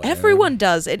 feels that way. Everyone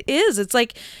does. It is. It's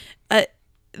like,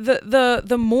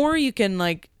 the more you can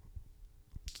like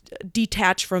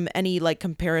detach from any like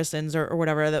comparisons or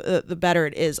whatever, the better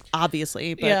it is,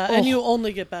 obviously. But, yeah, and you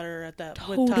only get better at that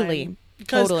with Totally. time.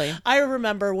 Because Totally. I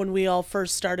remember when we all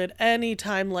first started,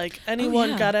 anytime like anyone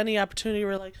yeah. got any opportunity,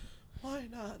 we're like, why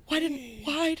not? Why me?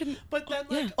 didn't But then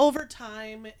like Yeah. over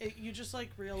time, you just like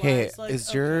realize Hey, like,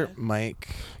 is your okay. mic?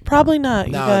 Probably not,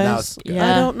 you No, guys. no, it's good.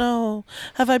 Yeah. I don't know.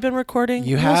 Have I been recording?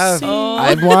 You We'll have. see.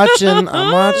 I'm watching.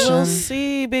 I'm watching. We'll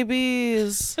see,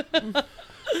 babies.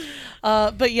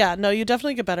 But yeah, no, you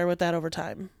definitely get better with that over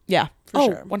time. Yeah. For oh,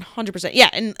 sure. 100%. Yeah.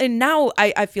 And now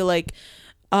I feel like,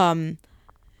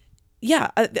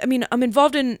 yeah, I mean, I'm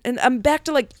involved in, and I'm back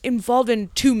to like involved in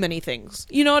too many things.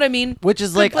 You know what I mean? Which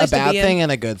is Good like a place to bad be in. thing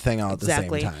and a good thing all at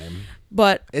Exactly. the same time.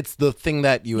 But It's the thing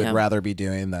that you would Yeah. rather be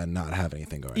doing than not have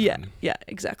anything going yeah, on. yeah,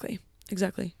 exactly.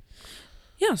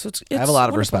 Yeah. So it's I have a lot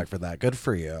of wonderful. respect for that. Good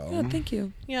for you. Yeah. Thank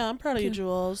you. Yeah, I'm proud of you,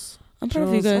 Jules. I'm proud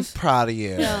of you Jules, guys. I'm proud of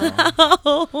you. Yeah.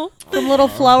 From little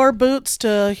flower boots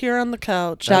to here on the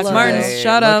couch. I Doc love Martens. it.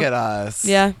 Shout out. Look at us.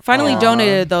 Yeah. Finally Aw.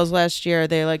 donated those last year.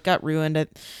 They like got ruined.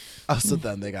 Oh, so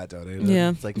then they got donated.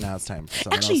 Yeah. It's like now it's time for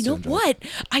someone Actually, you else know to enjoy. what?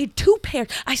 I had 2 pairs.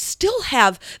 I still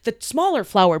have the smaller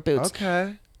flower boots.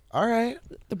 Okay. All right.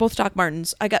 They're both Doc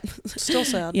Martens. I got Still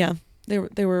sad. yeah. They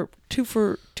were 2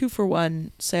 for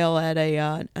 1 sale at a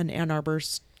an Ann Arbor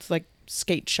like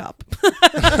skate shop.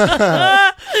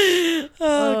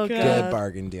 Oh, Good God.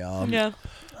 bargain deal. Yeah.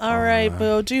 All right,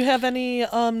 Boo. Do you have any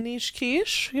niche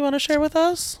quiche you want to share with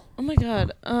us? Oh my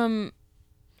god.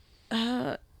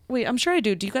 Wait, I'm sure I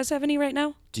do. Do you guys have any right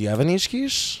now? Do you have a niche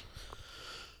quiche?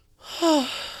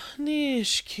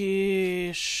 Niche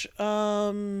quiche.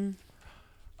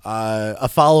 A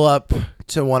follow-up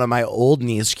to one of my old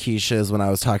niche quiches when I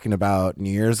was talking about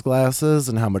New Year's glasses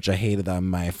and how much I hated them.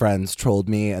 My friends trolled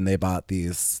me and they bought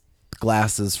these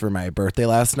glasses for my birthday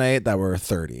last night that were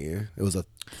 30. It was a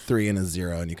 3 and a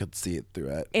 0 and you could see it through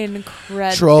it.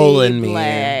 Incredible. Trolling me.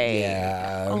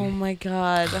 Yeah. Oh my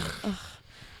god. Ugh.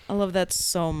 I love that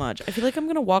so much. I feel like I'm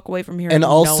gonna walk away from here And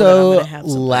know that I'm also, gonna have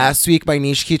something. last week my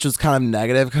niche quiche was kind of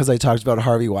negative because I talked about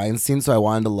Harvey Weinstein, so I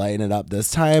wanted to lighten it up this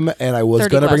time. And I was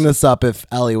 30 going to bring glasses. this up if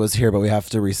Ellie was here, but we have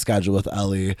to reschedule with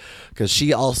Ellie because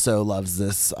she also loves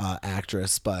this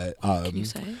actress. But Can you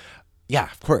say?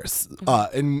 yeah, of course.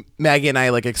 And Maggie and I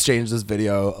like exchanged this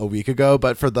video a week ago,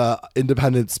 but for the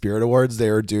Independent Spirit Awards,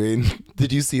 they were doing.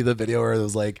 Did you see the video where it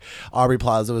was like Aubrey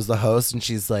Plaza was the host, and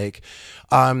she's like,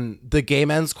 the gay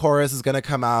men's chorus is gonna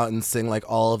come out and sing like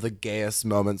all of the gayest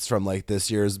moments from like this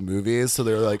year's movies. So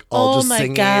they were like all Oh just my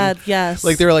singing. God, yes.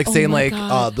 Like they were like Oh saying my like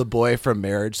God. the boy from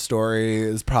Marriage Story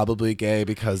is probably gay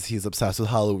because he's obsessed with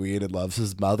Halloween and loves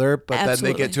his mother. But then they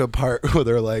Absolutely. get to a part where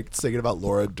they're like singing about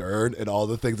Laura Dern and all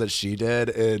the things that she did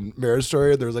in Marriage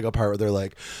Story. There's like a part where they're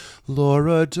like,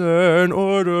 Laura Dern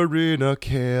ordering a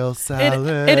kale salad.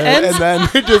 it ends- and then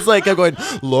they're just like I'm going,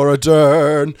 Laura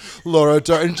Dern.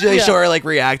 And they Yeah. show her like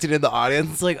reacting in the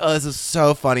audience. It's like, oh, this is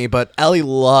so funny. But Ellie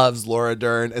loves Laura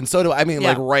Dern. And so do I mean, Yeah.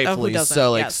 like Oh, who rightfully doesn't?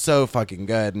 so, like Yes. so fucking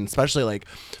good. And especially like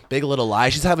Big Little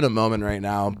Lies. She's having a moment right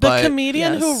now. The But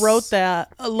comedian Yes. who wrote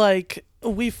that, like,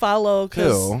 we follow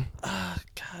because who?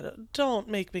 God, don't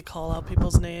make me call out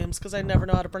people's names because I never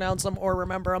know how to pronounce them or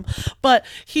remember them. But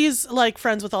he's like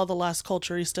friends with all the Las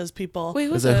Culturistas people. Wait,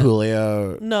 who's Is it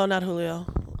Julio? No, not Julio.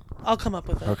 I'll come up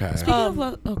with it. Okay. Speaking of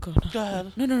oh god. Go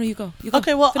ahead. No, you go. You go.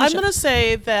 Okay, well, Finish I'm it. going to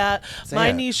say that Say my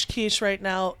it. niche quiche right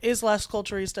now is Las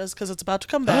Culturistas because it's about to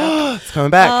come back. It's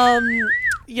coming back.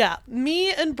 Yeah,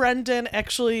 me and Brendan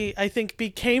actually, I think,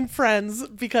 became friends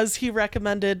because he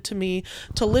recommended to me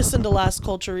to listen to Las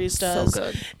Culturistas. So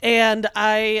good. And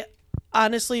I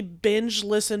honestly binge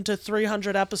listened to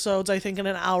 300 episodes, I think, in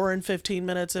an hour and 15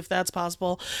 minutes, if that's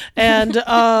possible. And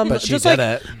But she just did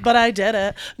like, it. But I did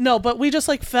it. No, but we just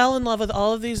like fell in love with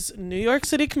all of these New York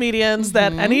City comedians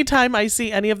that anytime I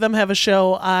see any of them have a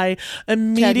show, I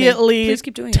immediately Please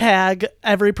keep doing it. tag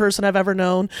every person I've ever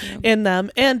known in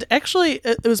them. And actually,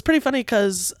 it was pretty funny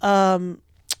because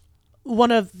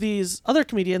one of these other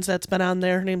comedians that's been on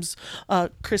there, her name's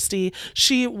Christy,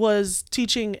 she was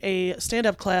teaching a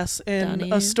stand-up class in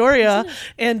Donnie. Astoria,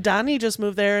 and Donnie just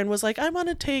moved there and was like, I want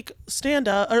to take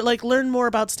stand-up or like learn more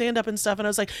about stand-up and stuff. And I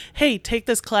was like, hey, take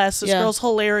this class. This Yeah. girl's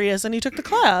hilarious. And he took the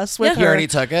class with Yeah. her. He already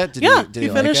took it? Did Yeah, did he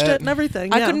like finished it and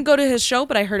everything. I yeah. couldn't go to his show,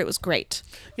 but I heard it was great.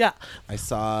 Yeah. I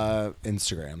saw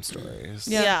Instagram stories.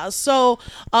 Yeah. So,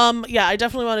 yeah, I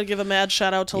definitely want to give a mad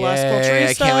shout out to Las Yay, Culturistas.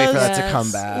 I can't wait for that to Yes.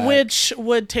 come back. Which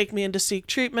would take me into Seek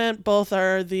Treatment. Both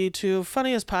are the two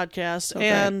funniest podcasts,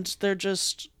 and they're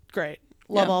just great.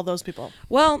 Love Yeah. all those people.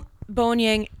 Well, Bowen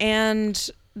Yang and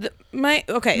Matt Matt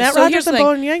so here's Rogers the and thing.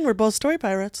 Bowen Yang were both story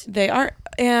pirates. They are,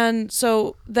 and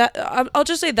so that I'll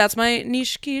just say that's my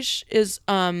niche quiche is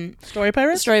Story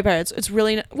pirates? story pirates. It's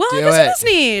really well. I Do guess it. it is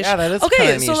niche. Yeah, that is okay.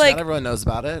 kinda niche. So like, not everyone knows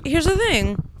about it. here's the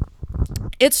thing.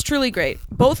 It's truly great.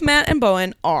 Both Matt and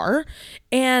Bowen are,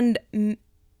 and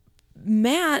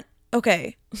Matt.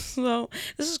 Okay, so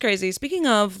this is crazy. Speaking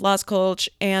of Las Colch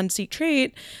and Seek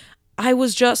Trait, I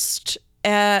was just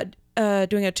at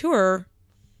doing a tour,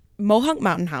 Mohawk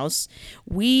Mountain House.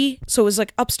 So it was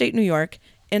like upstate New York,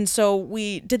 and so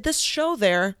we did this show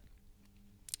there,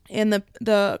 and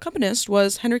the accompanist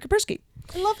was Henry Kapersky.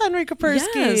 I love Henry Kapersky.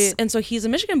 Yes, and so he's a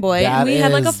Michigan boy, That and we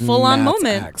had like a is full on Matt's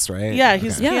moment. ex, right? Yeah,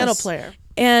 he's a Yes. piano player.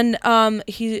 And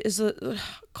he is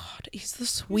God, he's the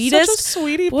sweetest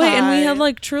sweetie boy, and we pie. had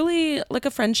like truly like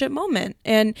a friendship moment.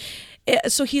 And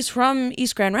so he's from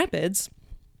East Grand Rapids,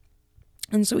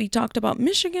 and so we talked about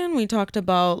Michigan. We talked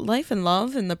about life and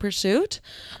love and the pursuit.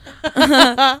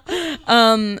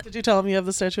 Did you tell him you have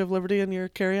the Statue of Liberty in your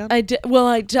carry-on? I did. Well,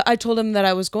 I told him that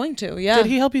I was going to. Yeah. Did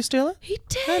he help you steal it? He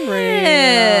did.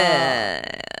 Henry.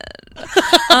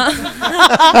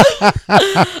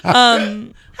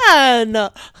 Hen.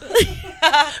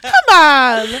 Come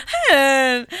on.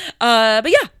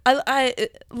 But yeah, I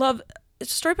love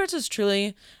Story Parts is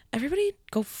truly. Everybody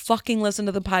go fucking listen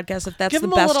to the podcast if that's Give the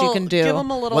him a best little. you can do. Give him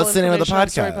a little. What's the name of the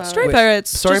information on podcast? Story Story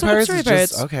Pirates. Pirates. Story Just look up Pirates Story is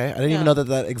Pirates. just okay. I didn't Yeah. even know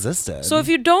that existed. So if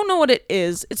you don't know what it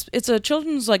is, it's a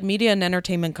children's like media and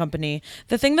entertainment company.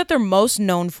 The thing that they're most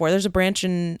known for, there's a branch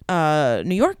in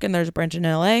New York and there's a branch in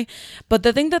LA, but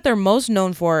the thing that they're most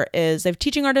known for is they have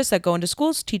teaching artists that go into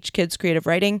schools, teach kids creative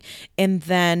writing, and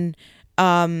then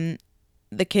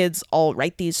the kids all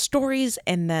write these stories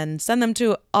and then send them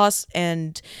to us,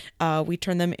 and we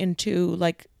turn them into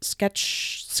like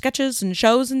sketches and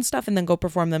shows and stuff, and then go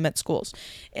perform them at schools.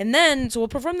 And then so we'll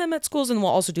perform them at schools, and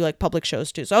we'll also do like public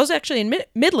shows too. So I was actually in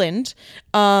Midland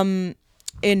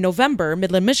in November,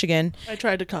 Midland, Michigan. I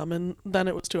tried to come, and then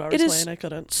it was 2 hours It away, is and I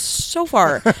couldn't. so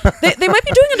far. they might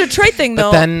be doing a Detroit thing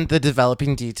though. But then the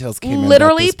developing details came in.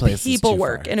 Literally that this place is people too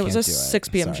work, far. and it was Can't a do 6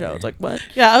 p.m. show. Sorry. It's like what?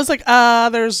 Yeah, I was like,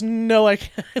 there's no way.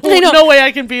 I know. No way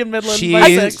I can be in Midland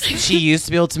by 6. She used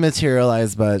to be able to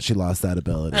materialize, but she lost that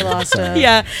ability. I lost it.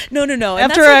 Yeah, no. And After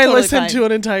that's, like, I totally listened fine. to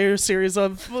an entire series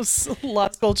of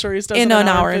Las Culturistas in an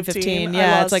hour and and 15, I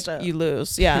yeah, it's lost like it. you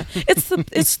lose. Yeah,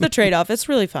 it's the trade-off. It's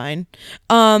really fine.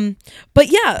 But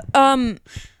yeah,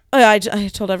 I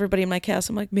told everybody in my cast,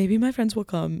 I'm like, maybe my friends will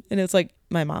come, and it's like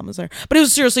my mom was there, but it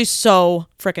was seriously so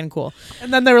freaking cool.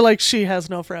 And then they were like, she has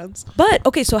no friends. But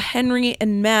okay, so Henry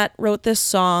and Matt wrote this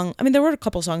song. I mean, they wrote a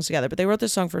couple songs together, but they wrote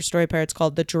this song for Story Pirates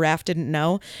called "The Giraffe Didn't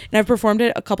Know," and I've performed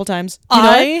it a couple times. You know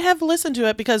I it? have listened to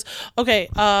it because, okay,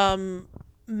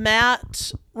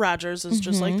 Matt Rogers is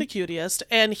just Mm-hmm. like the cutest,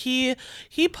 and he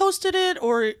posted it,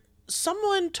 or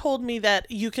someone told me that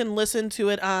you can listen to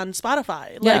it on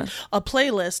Spotify, like Yeah. a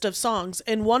playlist of songs,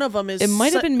 and one of them is It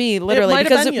might have been me, It literally, might have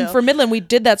because been you. for Midland we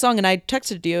did that song, and I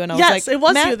texted you, and I was Yes, like, it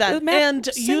was Matt, you then, Matt and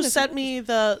sang you this. sent me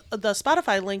the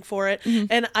Spotify link for it,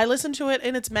 and I listened to it,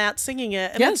 and it's Matt singing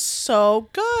it, and Yes. it's so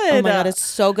good. Oh my god, it's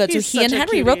so good. He's So he and such a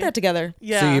Henry wrote cutie. that together.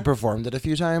 Yeah. So you performed it a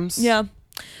few times? Yeah.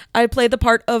 I played the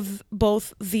part of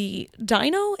both the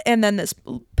dino, and then this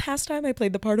past time I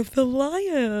played the part of the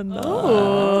lion.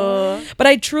 Oh. But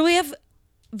I truly have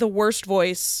the worst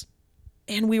voice,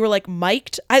 and we were like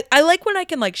mic'd. I like when I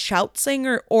can like shout sing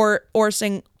or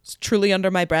sing truly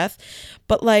under my breath,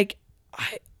 but like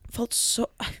I felt so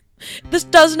this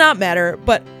does not matter,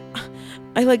 but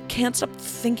I like can't stop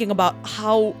thinking about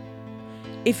how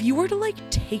if you were to like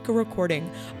take a recording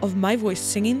of my voice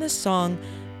singing this song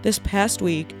this past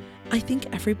week, I think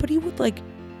everybody would like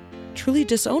truly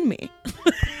disown me.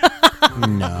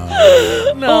 No.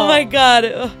 Oh my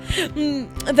god.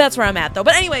 That's where I'm at though.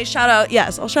 But anyway,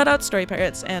 I'll shout out Story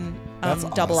Pirates and That's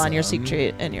double on your awesome. Seek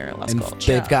Treat and your Las And Gulch.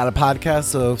 they've got a podcast,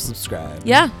 so subscribe.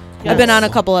 Yeah. Yes. I've been on a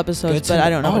couple episodes, Good to but I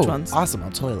don't know which oh, ones. Awesome. I'll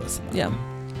totally listen. then. Yeah.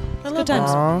 I love times.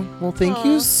 that. Aw, well, thank Aw.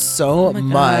 you so Oh my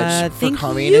much God. for Thank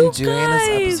coming you and doing this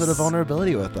episode guys. of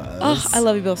Vulnerability with us. Oh, I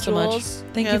love you both so much. Jules,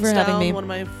 Thank you hands for having down, me. One of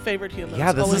my favorite humans.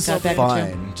 Yeah, this Always is God, will back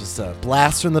be. to fun. Just a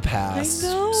blast from the past. I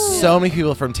know. So many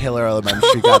people from Taylor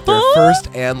Elementary got their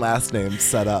first and last name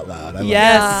said out loud. I love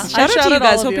Yes. Yeah. Shout I out to you shouted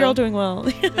guys. all Hope of you're all you. doing well.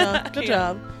 Yeah, good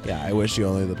job. it. Yeah, I wish you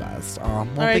only the best. Oh, well, All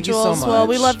right, thank Jules. you so much. Well,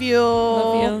 we love you.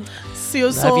 Love you. See you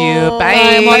Love soon. you. Bye.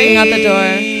 I'm walking out the door.